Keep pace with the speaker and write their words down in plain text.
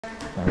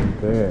I'm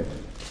good.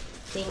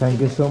 Thank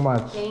you so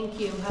much. Thank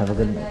you. Have a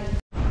good night.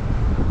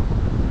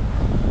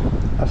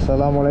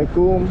 আসসালামু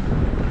আলাইকুম,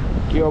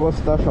 কি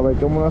অবস্থা সবাই,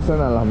 কেমন আছেন?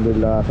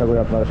 আলহামদুলিল্লাহ, আশা করি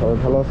আপনারা সবাই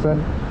ভালো আছেন।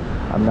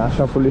 আমি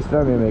আশরাফুল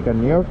ইসলাম, আমেরিকার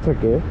নিউ ইয়র্ক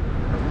থেকে।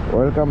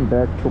 Welcome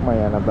back to my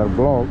another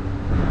blog.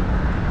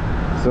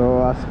 So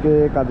আজকে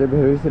কাজে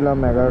বের হয়েছিলাম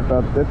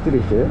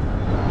 11:33-এ।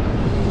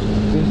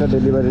 3টা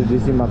ডেলিভারি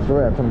দিয়েছি মাত্র।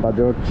 এখন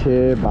বাজে হচ্ছে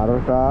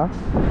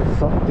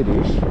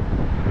 12:36।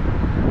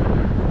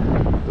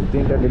 তো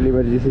 3টা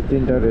ডেলিভারি দিয়েছি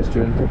 3টা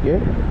রেস্টুরেন্ট থেকে।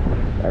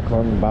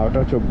 এখন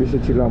 12:24-এ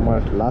ছিল আমার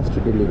লাস্ট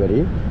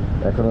ডেলিভারি।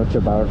 এখন হচ্ছে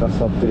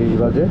 12:36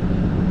 বাজে।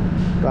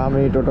 তো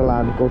আমি টোটাল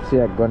আর্ন করছি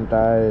 1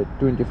 ঘন্টায়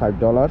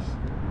 $25।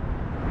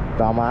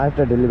 তো আমার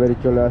একটা ডেলিভারি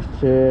চলে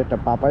আসছে এটা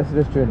পাপাইস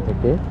রেস্টুরেন্ট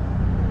থেকে।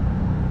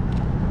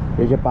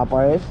 এই যে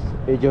পাপাইস,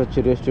 এই যে হচ্ছে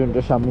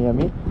রেস্টুরেন্টের সামনে।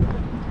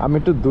 আমি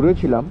একটু দূরে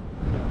ছিলাম,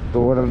 তো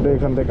অর্ডারটা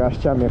এখান থেকে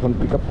আসছে। আমি এখন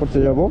পিক আপ করতে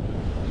যাব।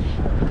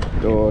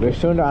 তো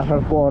রেস্টুরেন্টে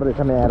আসার পর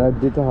এখানে অ্যারাইভ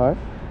দিতে হয়।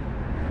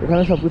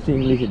 এখানে সব কিছু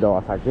ইংলিশে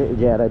দেওয়া থাকে। এই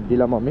যে অ্যারাইভ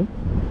দিলাম আমি।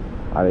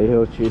 আর এই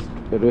হচ্ছে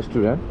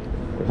রেস্টুরেন্ট।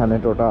 এখানে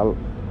টোটাল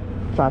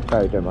 4টা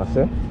আইটেম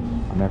আছে।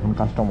 আমি এখন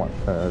কাস্টমার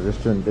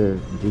রেস্টুরেন্টে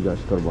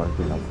জিজ্ঞাসা করবো আর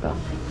কি নামটা।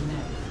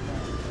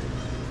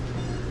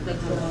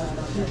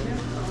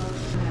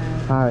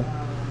 হাই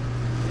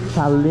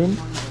শার্লিন।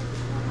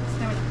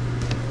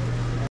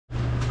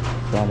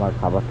 তো আমার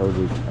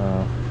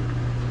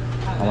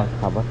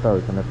খাবারটাও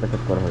ওইখানে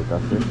প্যাকেট করা হইতে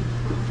আছে।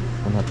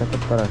 ওনার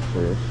প্যাকেট করা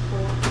শেষ।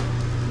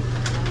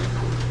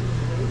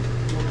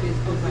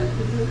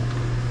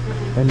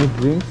 Any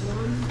drinks?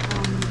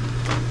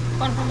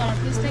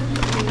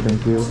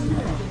 Thank you.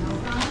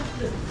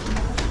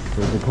 তো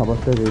যে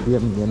খাবারটা রেডি,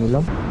 আমি নিয়ে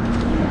নিলাম।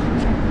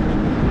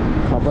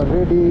 খাবার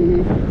রেডি।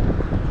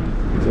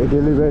 এই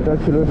ডেলিভারিটা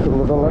ছিল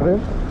 $16।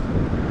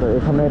 তো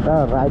এখানে এটা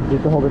রাইড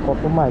দিতে হবে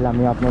কত মাইল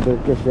আমি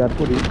আপনাদেরকে শেয়ার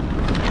করি।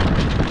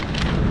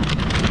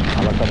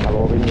 খাবারটা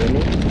ভালোভাবে নিয়ে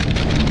নিই।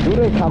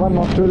 দূরে খাবার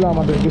নষ্ট হলে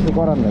আমাদের কিছু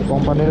করার নেই।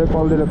 কোম্পানির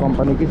কল দিলে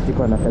কোম্পানি কিছু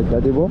করে না, খাইতে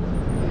দিব।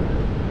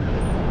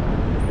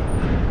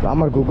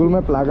 আমার গুগল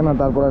ম্যাপ লাগে না,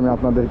 তারপর আমি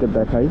আপনাদেরকে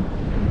দেখাই।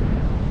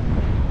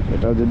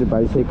 এটা যদি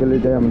বাইসাইকেলে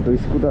যাই, আমি তো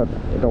স্কুটার।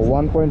 এটা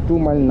 1.2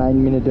 মাইল 9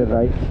 মিনিটের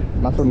রাইড।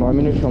 মাত্র 9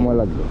 মিনিট সময়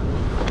লাগবে।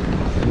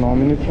 9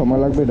 মিনিট সময়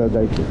লাগবে এটা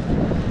যাইতে।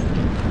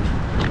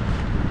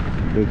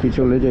 দেখি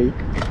চলে যাই।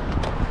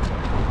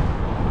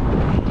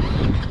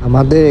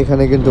 আমাদের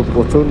এখানে কিন্তু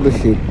প্রচণ্ড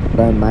শীত,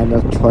 প্রায়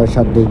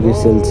 -6-7 ডিগ্রি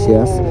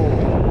সেলসিয়াস।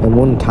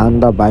 এমন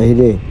ঠান্ডা,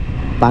 বাইরে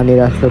পানি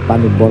রাখলে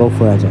পানি বরফ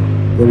হয়ে যায়।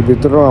 এর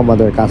ভিতরেও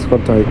আমাদের কাজ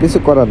করতে হয়, কিছু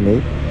করার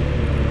নেই।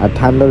 আর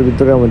ঠান্ডার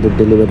ভিতরে আমাদের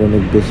ডেলিভারি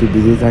অনেক বেশি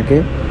বিজি থাকে।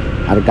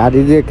 আর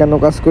গাড়ি দিয়ে কেন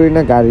কাজ করি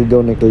না, গাড়ি দিয়ে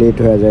অনেক লেট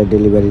হয়ে যায়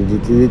ডেলিভারি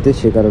দিতে দিতে।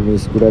 সে কারণে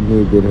স্কুটার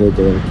নিয়ে বের হয়ে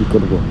যায়। আর কী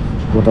করবো,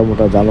 মোটা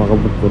মোটা জামা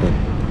কাপড় পরে।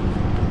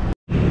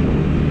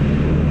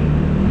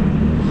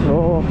 তো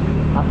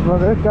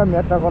আপনাদেরকে আমি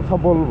একটা কথা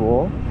বলবো,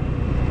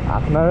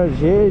 আপনারা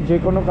যে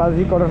কোনো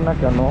কাজই করেন না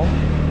কেন,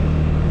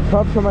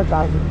 সবসময়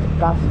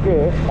কাজকে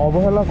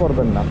অবহেলা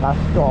করবেন না।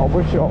 কাজকে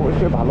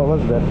অবশ্যই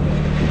ভালোবাসবেন।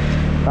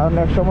 কারণ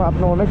একসময়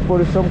আপনি অনেক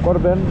পরিশ্রম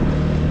করবেন,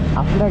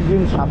 আপনি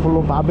একদিন সাফল্য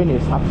পাবেনই,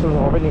 সাকসেস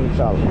হবেন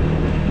ইনশাআল্লাহ।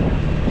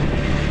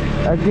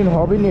 একদিন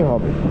হবেনই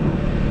হবে।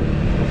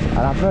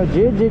 আর আপনারা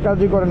যে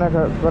কাজই করেন না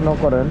কেন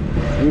করেন,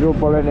 ইউরোপ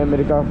বলেন,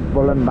 আমেরিকা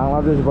বলেন,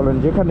 বাংলাদেশ বলেন,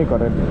 যেখানেই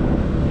করেন,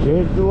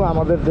 যেহেতু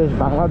আমাদের দেশ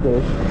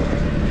বাংলাদেশ,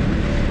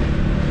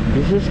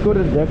 বিশেষ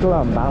করে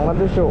দেখলাম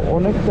বাংলাদেশে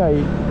অনেকটাই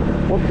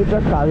প্রত্যেকটা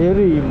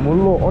কাজেরই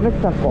মূল্য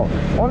অনেকটা কম,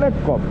 অনেক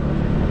কম।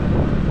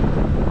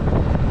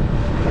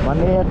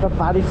 মানে একটা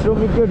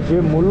পারিশ্রমিকের যে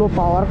মূল্য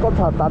পাওয়ার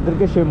কথা,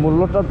 তাদেরকে সেই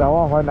মূল্যটা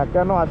দেওয়া হয় না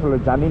কেন আসলে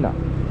জানি না।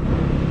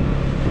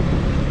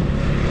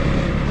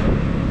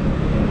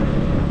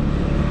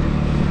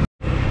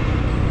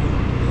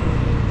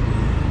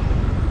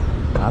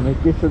 আমি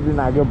কিছুদিন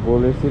আগে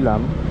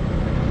বলেছিলাম,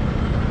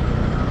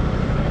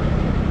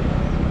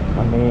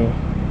 মানে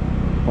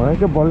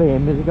অনেকে বলে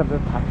আমেরিকাতে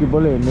থাকি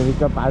বলে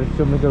আমেরিকা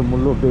পারিশ্রমিকের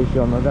মূল্য বেশি,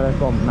 অন্য জায়গায়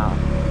কম না।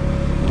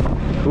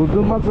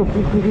 শুধুমাত্র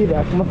পৃথিবীর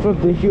একমাত্র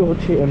দেশই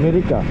হচ্ছে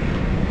আমেরিকা।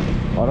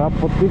 ওরা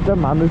প্রত্যেকটা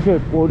মানুষের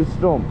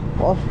পরিশ্রম,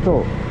 কষ্ট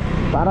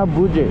তারা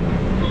বুঝে।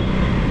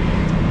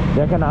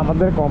 দেখেন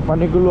আমাদের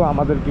কোম্পানিগুলো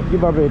আমাদেরকে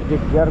কীভাবে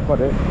টেক কেয়ার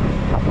করে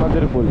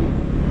আপনাদের বলি।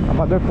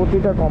 আমাদের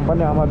প্রতিটা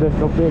কোম্পানি আমাদের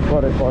তো পে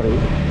করে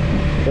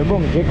এবং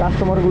যে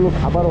কাস্টমারগুলো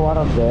খাবার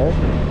অর্ডার দেয়,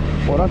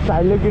 ওরা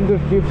চাইলে কিন্তু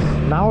টিপস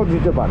নাও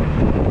দিতে পারে।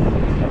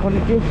 এখন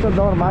টিপসটা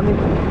দেওয়ার মানে,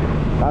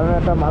 কারণ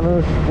একটা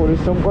মানুষ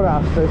পরিশ্রম করে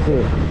আসতেছে,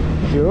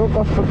 সেও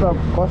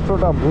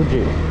কষ্টটা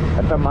বুঝে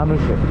একটা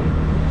মানুষের।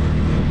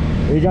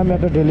 এই যে আমি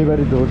একটা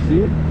ডেলিভারি ধরছি,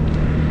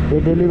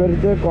 এই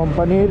ডেলিভারিতে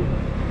কোম্পানির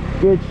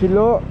পে ছিল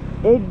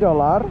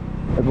 $8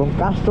 এবং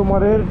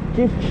কাস্টমারের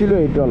টিপস ছিল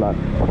 $8।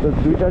 তো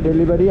 2টা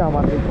ডেলিভারি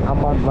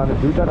আমার মানে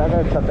 2টা টাকা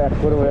একসাথে অ্যাড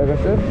করে হয়ে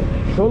গেছে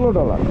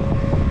 $16।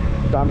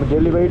 তো আমি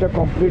ডেলিভারিটা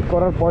কমপ্লিট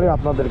করার পরে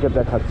আপনাদেরকে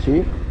দেখাচ্ছি।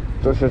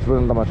 তো শেষ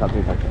পর্যন্ত আমার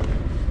সাথেই থাকে।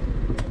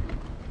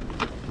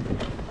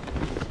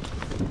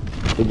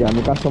 এই যে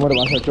আমি কাস্টমারের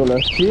বাসায় চলে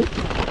আসছি।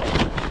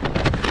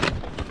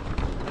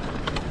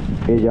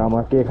 এই যে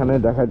আমাকে এখানে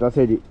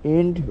দেখাইতেছে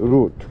এন্ড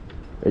রুট।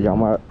 এই যে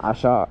আমার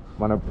আশা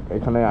মানে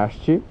এখানে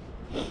আসছি,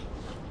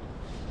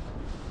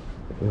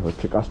 এই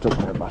হচ্ছে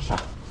কাস্টমারের বাসা।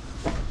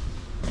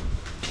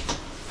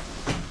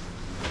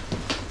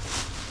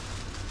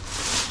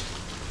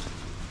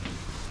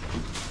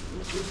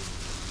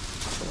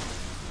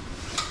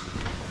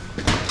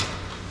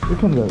 You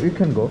can go, you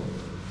can go.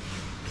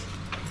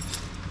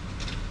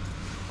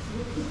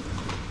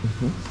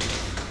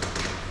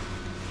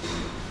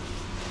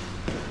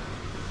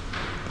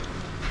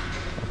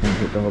 এখন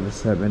যেটা হবে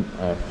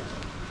 7F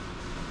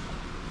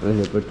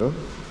এলিভেটর।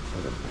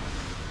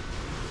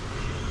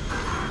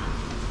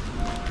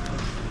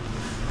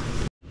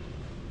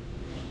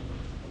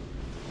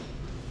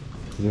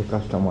 যে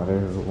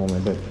কাস্টমারের রুম,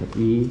 এটা হচ্ছে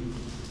ই,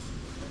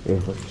 এ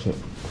হচ্ছে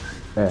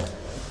F।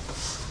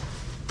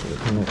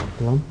 এখানে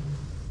রাখলাম,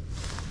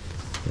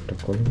 এটা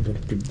কলিং বেল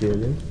টিপ দিয়ে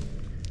দেয়,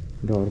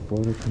 দেওয়ার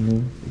পর এখানে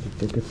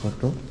থেকে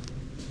ফটো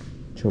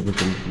ছবি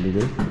তুলে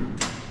দেয়।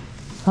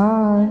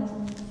 High,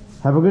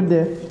 have a good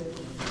day.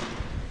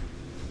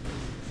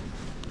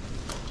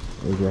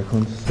 এই যে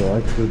এখন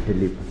সোয়াইপ টু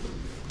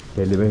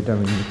ডেলিভারিটা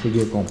আমি নিচে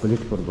গিয়ে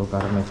কমপ্লিট করবো,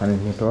 কারণ এখানে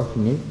নেটওয়ার্ক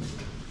নেই,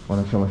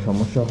 অনেক সময়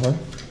সমস্যা হয়।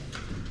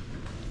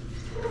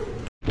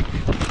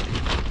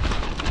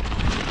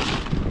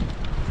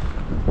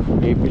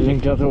 এই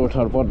বিল্ডিংটাতে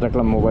ওঠার পর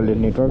দেখলাম মোবাইলের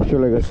নেটওয়ার্ক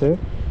চলে গেছে,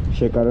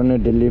 সে কারণে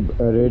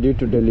রেডি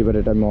টু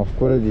ডেলিভারিটা আমি অফ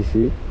করে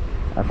দিছি।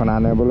 এখন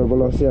আনঅ্যাভেলেবল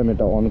আছে, আমি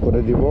এটা অন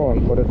করে দিব। অন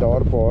করে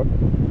দেওয়ার পর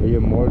এই যে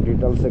মোর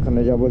ডিটেলস এখানে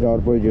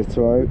যাওয়ার পর যে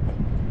সোয়াইপ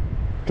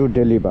টু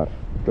ডেলিভার,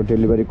 তো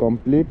ডেলিভারি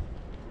কমপ্লিট।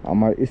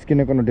 আমার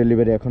স্ক্রিনে কোনো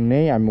ডেলিভারি এখন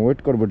নেই, আমি ওয়েট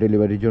করব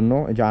ডেলিভারির জন্য।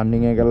 এই যে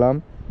আর্নিংয়ে গেলাম,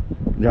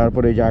 যাওয়ার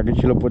পরে এই যে আগে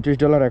ছিল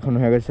 $25, এখন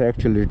হয়ে গেছে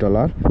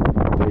 $41।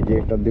 তো এই যে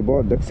এটা দিব,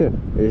 দেখছেন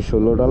এই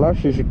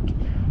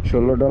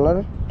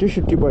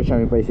 $16.63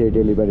 আমি পাইছি এই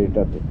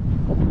ডেলিভারিটাতে।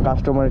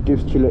 কাস্টমারের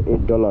টিপস ছিল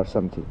 $8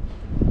 সামথিং।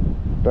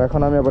 তো এখন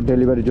আমি আবার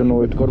ডেলিভারির জন্য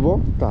ওয়েট করব,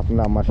 তো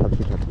আপনারা আমার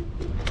সাথে থাকুন।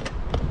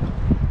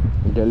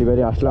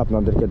 ডেলিভারি আসলে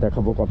আপনাদেরকে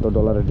দেখাবো কত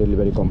ডলারের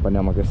ডেলিভারি কোম্পানি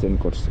আমাকে সেন্ড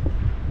করছে।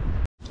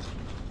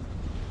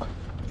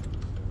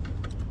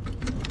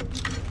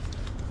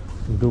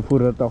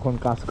 দুপুরে তখন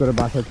কাজ করে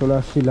বাসায় চলে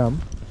আসছিলাম,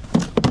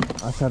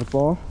 আসার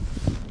পর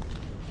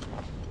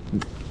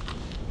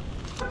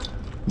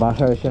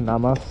বাসায় এসে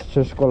নামাজ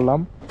শেষ করলাম।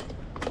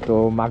 তো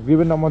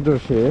মাগরিবের নামাজও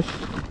শেষ,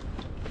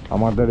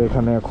 আমাদের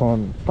এখানে এখন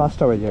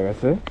 5টা বেজে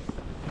গেছে।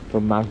 তো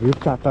মাগরিব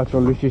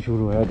 4:40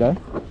 শুরু হয়ে যায়।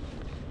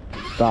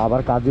 তো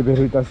আবার কাজে বের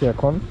হইতেছি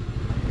এখন।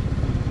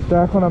 তো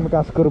এখন আমি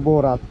কাজ করব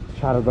রাত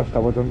 10:30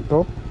 পর্যন্ত।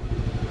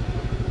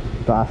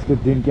 তো আজকের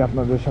দিনটি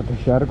আপনাদের সাথে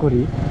শেয়ার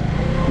করি,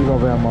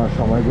 কীভাবে আমার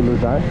সময়গুলো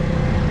যায়।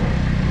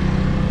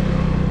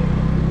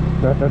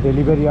 তো একটা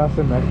ডেলিভারি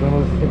আছে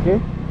ম্যাকডোনাল্ডস থেকে,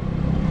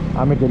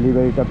 আমি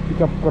ডেলিভারিটা পিক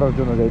আপ করার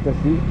জন্য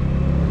যাইতেছি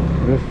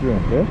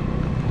রেস্টুরেন্টে।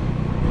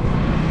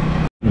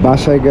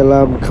 বাসায়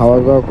গেলাম, খাওয়া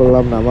দাওয়া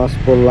করলাম, নামাজ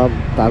পড়লাম,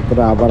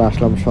 তারপরে আবার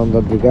আসলাম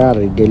সন্ধ্যার দিকে। আর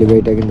এই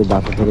ডেলিভারিটা কিন্তু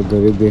বাসা থেকে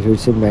ধরে বের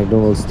হয়েছে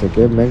ম্যাকডোনাল্ডস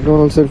থেকে।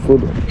 ম্যাকডোনাল্ডসের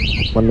ফুড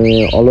মানে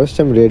অলওয়েজ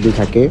টাইম রেডি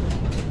থাকে।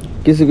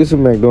 কিছু কিছু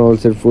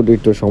ম্যাকডোনাল্ডসের ফুড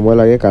একটু সময়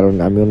লাগে, কারণ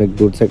আমি অনেক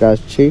দূর থেকে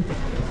আসছি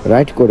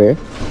রাইড করে,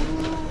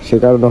 সে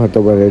কারণে হয়তো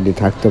বা রেডি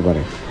থাকতে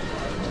পারে।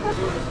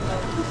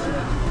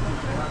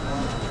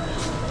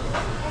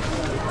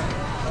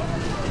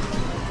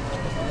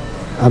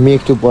 আমি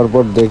একটু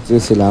পরপর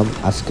দেখতেছিলাম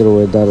আজকের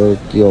ওয়েদারের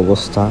কি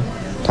অবস্থা,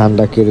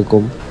 ঠান্ডা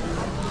কীরকম।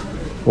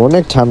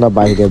 অনেক ঠান্ডা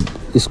বাইরে,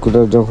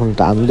 স্কুটার যখন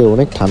টান দেয়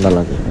অনেক ঠান্ডা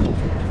লাগে।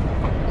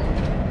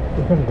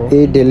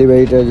 এই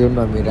ডেলিভারিটার জন্য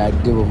আমি রাইড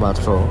দেব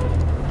মাত্র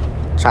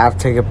 4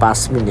 থেকে 5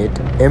 মিনিট।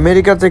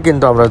 আমেরিকাতে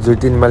কিন্তু আমরা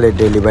 2-3 মাইলের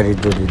ডেলিভারি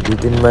দিই,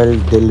 2-3 মাইল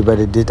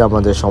ডেলিভারি দিতে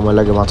আমাদের সময়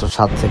লাগে মাত্র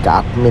 7 থেকে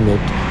 8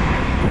 মিনিট।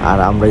 আর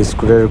আমরা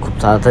স্কুটারে খুব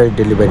তাড়াতাড়ি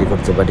ডেলিভারি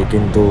করতে পারি,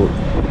 কিন্তু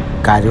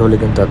গাড়ি হলে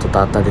কিন্তু এত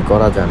তাড়াতাড়ি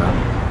করা যায় না।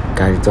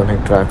 গাড়িতে অনেক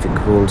ট্রাফিক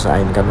রুলস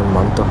আইন কানুন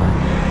মানতে হয়।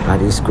 আর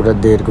স্কুটার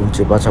দিয়ে এরকম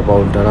চেপা চাপা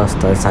উল্টা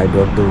রাস্তায় সাইড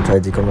ওয়াক দিয়ে উঠায়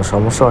দিয়ে কোনো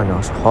সমস্যা হয় না,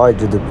 হয়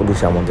যদি পুলিশ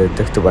আমাদের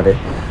দেখতে পারে।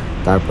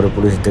 তারপরে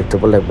পুলিশ দেখতে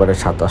পারলে একবারে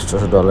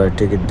 $700-800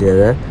 টিকিট দিয়ে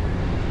দেয়,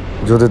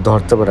 যদি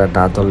ধরতে পারে,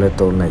 না ধরলে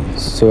তো নাই।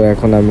 সো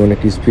এখন আমি অনেক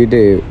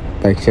স্পিডে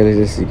বাইক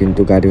চালিয়েছি,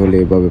 কিন্তু গাড়ি হলে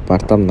এভাবে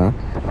পারতাম না।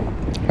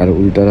 আর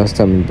উল্টা রাস্তা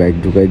আমি বাইক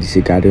ঢুকাই দিছি,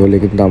 গাড়ি হলে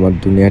কিন্তু আমার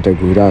দুনিয়াটা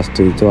ঘুরে আসতে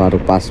হইতো, আরও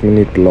 5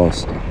 মিনিট লস।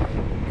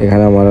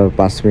 এখানে আমার আর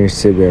 5 মিনিট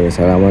সেভ হয়ে গেছে।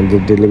 আর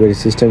আমাদের ডেলিভারি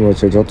সিস্টেম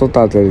হচ্ছে যত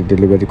তাড়াতাড়ি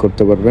ডেলিভারি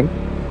করতে পারবেন,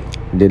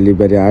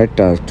 ডেলিভারি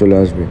আরেকটা চলে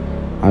আসবে।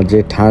 আর যে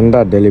ঠান্ডা,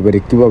 ডেলিভারি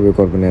কীভাবে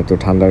করবেন এত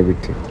ঠান্ডার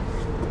ভিতরে?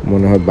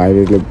 মনে হয়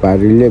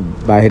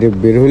বাইরে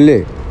বের হইলে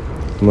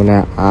মনে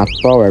হয় হাত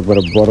পাও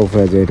একবারে বরফ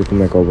হয়ে যায়, এরকম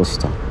এক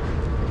অবস্থা।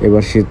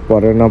 এবার শীত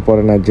পড়ে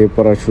না, যে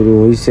পড়া শুরু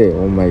হয়েছে,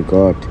 ও মাই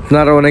গড।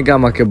 আপনারা অনেকে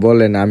আমাকে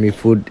বলেন আমি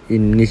ফুড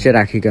নিচে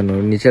রাখি কেন।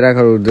 নিচে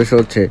রাখার উদ্দেশ্য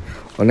হচ্ছে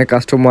অনেক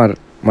কাস্টমার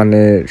মানে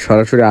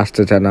সরাসরি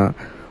আসতে চায় না,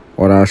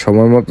 ওরা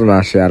সময় মতন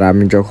আসে। আর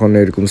আমি যখন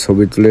এরকম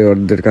ছবি তুলে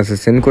ওদের কাছে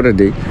সেন্ড করে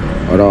দিই,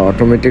 ওরা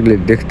অটোমেটিকলি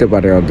দেখতে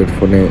পারে ওদের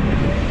ফোনে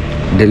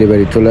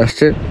ডেলিভারি চলে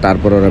আসছে,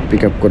 তারপর ওরা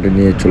পিক আপ করে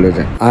নিয়ে চলে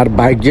যায়। আর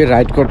বাইক যে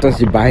রাইড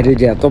করতেছি, বাইরে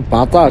যে এত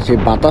বাতাস, এই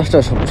বাতাসটা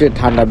সবচেয়ে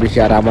ঠান্ডা বেশি।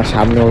 আর আমার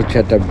সামনে হচ্ছে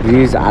একটা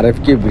ব্রিজ,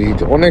 RFK ব্রিজ,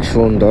 অনেক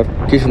সুন্দর,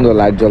 কি সুন্দর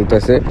লাইট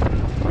জ্বলতেছে।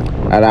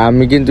 আর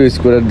আমি কিন্তু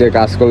স্কুটার দিয়ে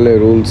কাজ করলে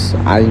রুলস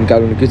আইন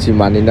কানুন কিছু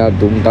মানি না,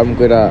 দুমদাম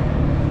করে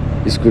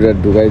স্কুটার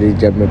ঢুকাই দিই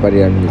যেমনি পারি।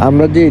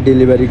 আমরা যে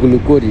ডেলিভারিগুলো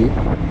করি,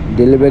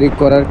 ডেলিভারি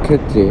করার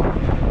ক্ষেত্রে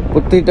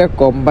প্রত্যেকটা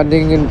কোম্পানি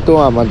কিন্তু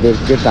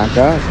আমাদেরকে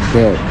টাকা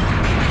দেয়।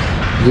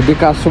 যদি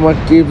কাস্টমার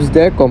টিপস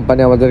দেয়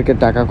কোম্পানি আমাদেরকে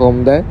টাকা কম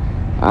দেয়,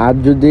 আর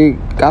যদি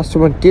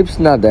কাস্টমার টিপস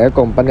না দেয়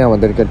কোম্পানি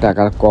আমাদেরকে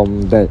টাকা কম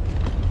দেয়।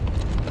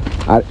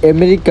 আর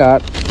আমেরিকার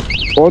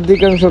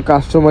অধিকাংশ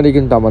কাস্টমারই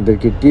কিন্তু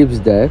আমাদেরকে টিপস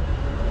দেয়।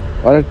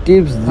 ওরা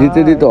টিপস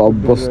দিতে দিতে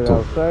অভ্যস্ত,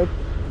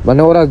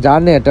 মানে ওরা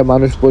জানে একটা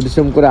মানুষ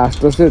পরিশ্রম করে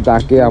আসতেছে,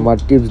 তাকে আমার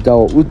টিপস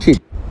দেওয়া উচিত।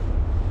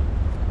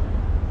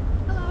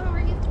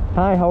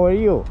 Hi, how are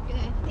you?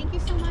 Good. Thank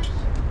you so much.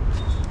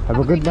 Have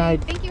a good night.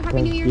 Thank you.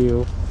 Happy New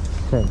Year.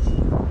 Thanks.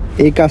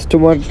 এই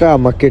কাস্টমারটা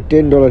আমাকে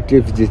 $10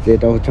 টিপস দিচ্ছে,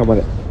 এটা হচ্ছে আমার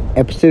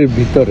অ্যাপসের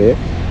ভিতরে।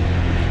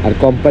 আর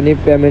কোম্পানির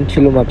পেমেন্ট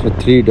ছিল মাত্র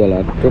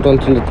 $3, টোটাল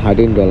ছিল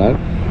 $13।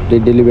 তো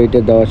এই ডেলিভারিটা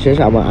দেওয়া শেষ।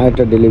 আমার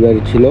আরেকটা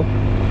ডেলিভারি ছিল,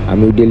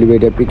 আমি ওই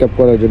ডেলিভারিটা পিক আপ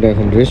করার জন্য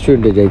এখন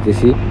রেস্টুরেন্টে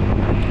যাইতেছি।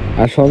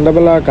 আর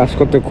সন্ধ্যাবেলা কাজ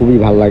করতে খুবই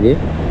ভালো লাগে,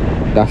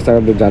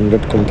 রাস্তাঘাটে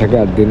যানজট কম থাকে।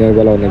 আর দিনের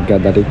বেলা অনেক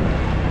গ্যাদারিং,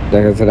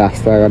 দেখা গেছে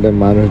রাস্তাঘাটে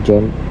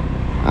মানুষজন,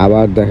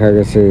 আবার দেখা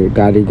গেছে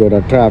গাড়ি ঘোড়া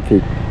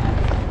ট্রাফিক।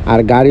 আর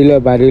গাড়ি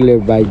লয় বাড়ি লয়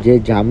ভাই যে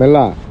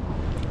ঝামেলা,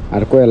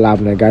 আর কয়ে লাভ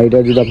নেই। গাড়িটা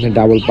যদি আপনি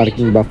ডাবল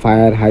পার্কিং বা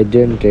ফায়ার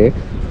হাইড্রেন্টে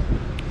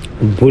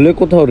ভুলে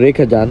কোথাও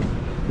রেখে যান,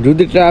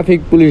 যদি ট্রাফিক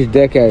পুলিশ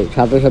দেখে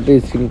সাথে সাথে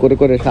স্ক্রিন করে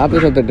করে সাথে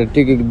সাথে একটা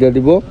টিকিট দিয়ে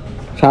দিব,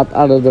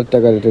 7-8 হাজার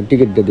টাকার একটা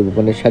টিকিট দিয়ে দিব,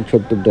 মানে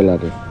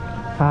 $60-70।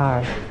 Hi,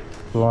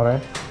 Laura.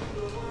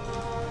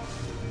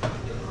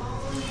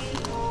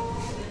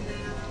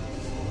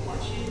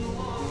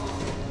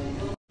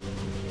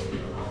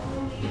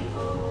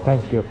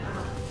 Thank you.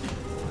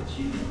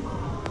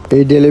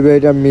 এই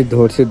ডেলিভারিটা আমি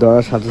ধরছি,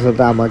 ধরার সাথে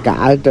সাথে আমাকে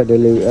আরেকটা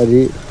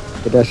ডেলিভারি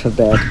এটার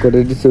সাথে অ্যাড করে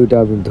দিচ্ছে, ওইটা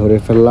আমি ধরে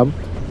ফেললাম।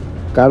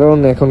 কারণ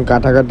এখন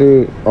কাটাকাটির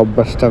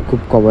অভ্যাসটা খুব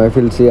কমায়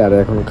ফেলছি, আর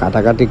এখন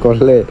কাটাকাটি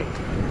করলে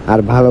আর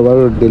ভালো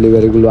ভালো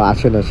ডেলিভারিগুলো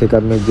আসে না, সে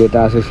কারণে যেটা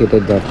আসে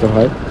সেটাই ধরতে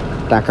হয়,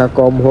 টাকা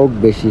কম হোক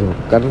বেশি হোক।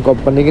 কারণ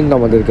কোম্পানি কিন্তু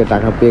আমাদেরকে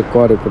টাকা পে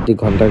করে প্রতি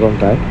ঘন্টায়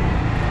ঘন্টায়,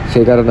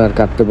 সেই কারণে আর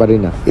কাটতে পারি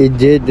না। এই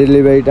যে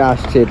ডেলিভারিটা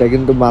আসছে এটা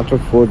কিন্তু মাত্র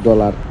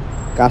 $4।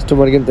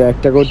 কাস্টমার কিন্তু 1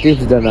 টাকাও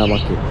টিপস দেয় না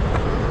আমাকে।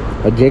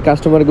 আর যে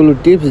কাস্টমারগুলো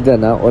টিপস দেয়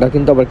না ওরা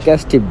কিন্তু আবার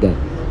ক্যাশ টিপ দেয়,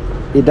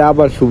 এটা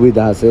আবার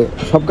সুবিধা আছে।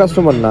 সব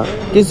কাস্টমার না,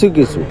 কিছু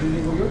কিছু।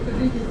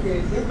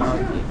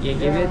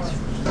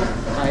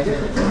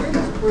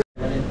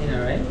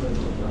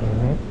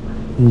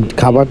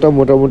 খাবারটা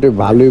মোটামুটি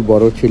ভালোই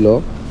বড় ছিল,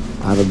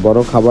 আর বড়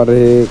খাবারে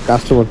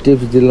কাস্টমার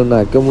টিপস দিল না,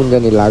 কেমন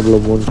জানি লাগলো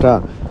মনটা।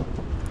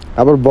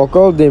 আবার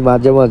বকাও দেয়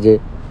মাঝে মাঝে,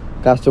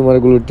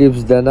 কাস্টমারগুলো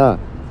টিপস দেয় না।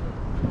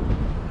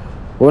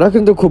 ওরা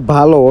কিন্তু খুব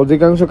ভালো,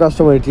 অধিকাংশ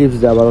কাস্টমার টিপস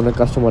দেয়, আবার অনেক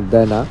কাস্টমার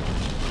দেয় না।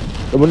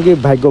 এমনকি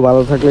ভাগ্য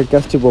ভালো থাকলে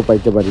ক্যাশ টিপও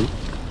পাইতে পারি।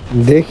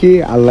 দেখি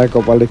আল্লাহ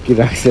কপালে কি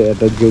রাখছে,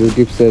 এটা জরুরি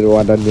টিপসের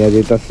অর্ডার নিয়ে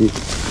যেতেছি।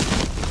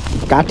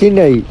 কাটি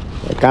নাই,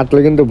 কাটলে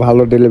কিন্তু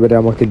ভালো ডেলিভারি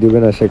আমাকে দিবে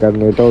না, সে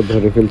কারণে এটাও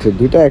ধরে ফেলছে,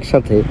 দুইটা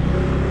একসাথে।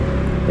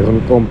 এখন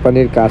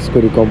কোম্পানির কাজ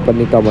করি,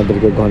 কোম্পানি তো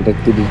আমাদেরকে ঘন্টায়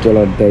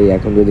 $30 দেয়,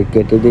 এখন যদি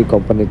কেটে দিই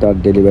কোম্পানি তো আর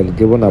ডেলিভারি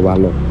দেবো না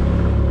ভালো।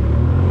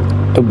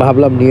 তো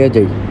ভাবলাম নিয়ে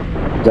যাই,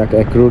 যাক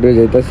এক রোডে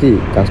যাইতাছি,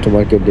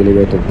 কাস্টমারকে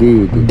ডেলিভারিটা দিই।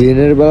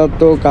 দিনের বেলা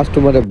তো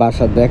কাস্টমারের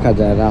বাসা দেখা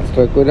যায়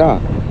রাস্তা করে,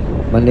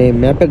 মানে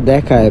ম্যাপে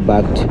দেখায়,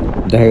 বাট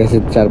দেখা গেছে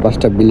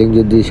 4-5টা বিল্ডিং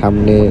যদি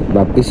সামনে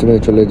বা পিছনে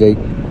চলে যাই,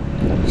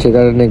 সে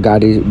কারণে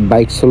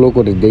বাইক স্লো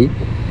করে দেই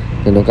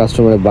যেন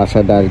কাস্টমারের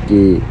বাসাটা আর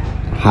কি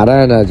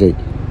হারায় না যায়।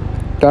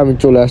 তো আমি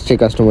চলে আসছি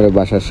কাস্টমারের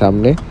বাসার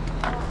সামনে,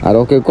 আর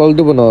ওকে কল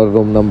দেবো না, ওর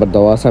রুম নাম্বার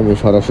দেওয়া আছে, আমি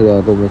সরাসরি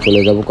ওর রুমে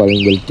চলে যাবো কলিং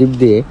বেল টিপ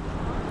দিয়ে।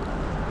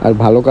 আর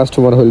ভালো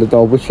কাস্টমার হলে তো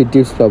অবশ্যই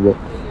টিপস পাবো,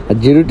 আর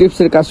জিরো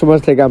টিপসের কাস্টমার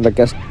থেকে আমরা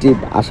ক্যাশ টিপ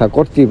আশা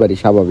করতেই পারি,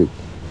 স্বাভাবিক।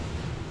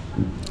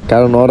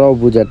 কারণ ওরাও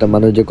বুঝে একটা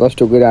মানুষ যে কষ্ট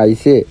করে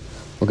আইছে,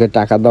 ওকে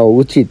টাকা দেওয়া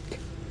উচিত,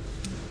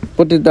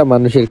 প্রতিটা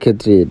মানুষের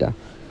ক্ষেত্রে এটা।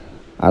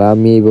 আর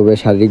আমি এইভাবে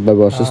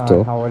শারীরিকভাবে অসুস্থ।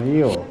 Hi, how are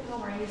you? How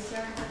are you,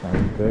 sir?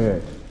 I'm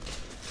good.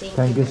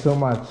 Thank you so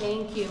much.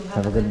 Thank you.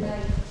 Have a good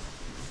night.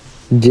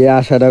 যে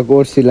আশাটা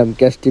করছিলাম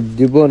ক্যাশ টিপ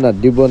দিব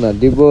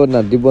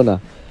না,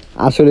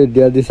 আসলে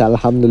দেওয়া দিছে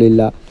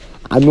আলহামদুলিল্লাহ।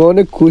 আমি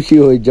অনেক খুশি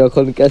হই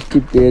যখন ক্যাশ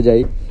টিপ পেয়ে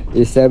যাই।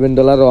 এই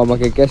 $7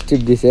 আমাকে ক্যাশ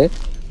টিপ দিছে,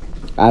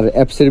 আর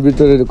অ্যাপসের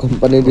ভিতরে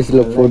কোম্পানি দিয়েছিল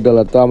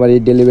 $4। তো আমার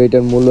এই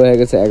ডেলিভারিটার মূল্য হয়ে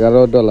গেছে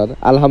 $11,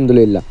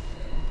 আলহামদুলিল্লাহ।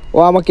 ও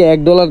আমাকে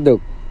 $1 দেও,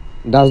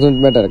 ডাজ নট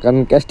ম্যাটার, কারণ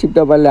ক্যাশ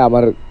টিপটা পারলে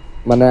আমার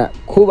মানে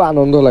খুব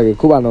আনন্দ লাগে,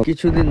 খুব আনন্দ।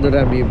 কিছুদিন ধরে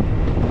আমি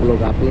ব্লগ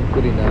আপলোড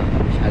করি না,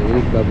 আমি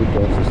শারীরিকভাবে একটু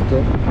অসুস্থ,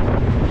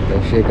 তো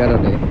সেই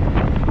কারণে।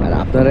 আর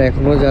আপনারা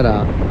এখনও যারা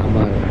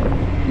আমার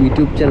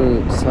ইউটিউব চ্যানেল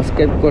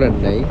সাবস্ক্রাইব করেন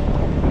নাই,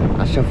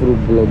 আশরাফুল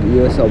ব্লগ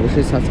USA,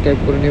 অবশ্যই সাবস্ক্রাইব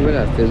করে নেবেন।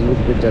 আর ফেসবুক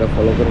পেজ যারা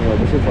ফলো করেন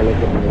অবশ্যই ফলো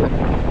করে নেবেন।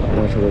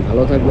 আপনারা সবাই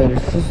ভালো থাকবেন,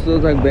 সুস্থ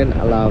থাকবেন।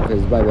 আল্লাহ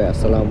হাফেজ, বাই বাই,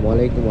 আসসালামু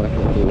আলাইকুম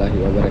রহমতুল্লাহি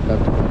ওয়া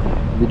বারাকাতুহু।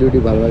 ভিডিওটি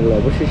ভালো লাগলে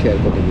অবশ্যই শেয়ার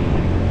করে দিন।